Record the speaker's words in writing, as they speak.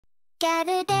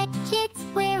Gather the kids,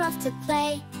 we're off to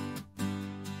play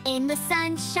in the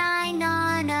sunshine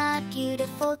on a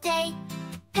beautiful day.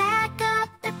 Pack up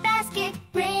the basket,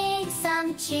 bring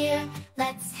some cheer.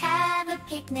 Let's have a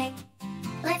picnic,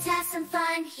 let's have some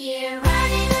fun here.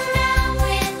 Running around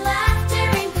with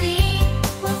laughter and glee,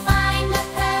 we'll find the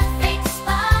perfect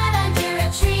spot under a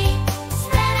tree.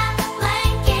 Spread out the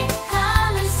blanket,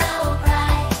 colors so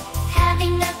bright,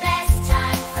 having the best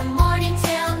time from morning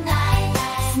till night.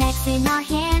 Snacks in our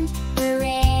hand, we're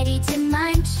ready to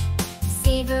munch,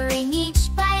 savoring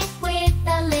each bite with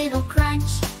a little crunch.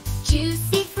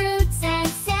 Juicy fruits and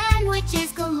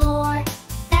sandwiches galore,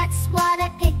 that's what a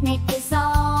picnic is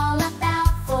all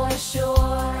about for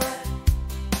sure.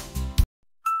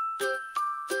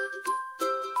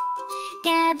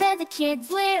 Gather the kids,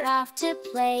 we're off to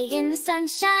play in the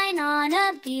sunshine on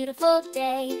a beautiful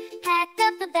day. Pack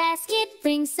up the basket,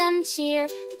 bring some cheer.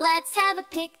 Let's have a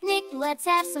picnic, let's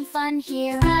have some fun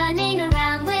here. Running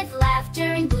around with laughter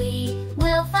and glee,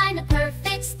 we'll find the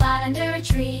perfect spot under a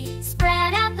tree.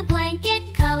 Spread out the blanket,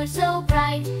 colors so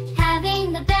bright,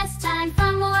 having the best time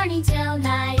from morning till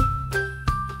night.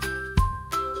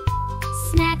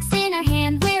 Snacks in our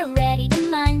hand, we're ready to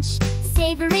munch,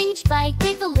 savoring each bite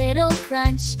with a little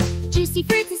crunch. Juicy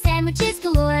fruits and sandwiches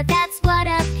galore, that's what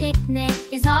a picnic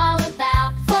is all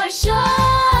about for sure.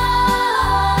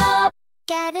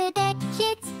 Gather the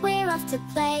kids, we're off to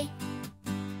play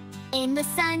in the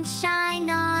sunshine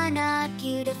on a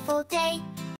beautiful day.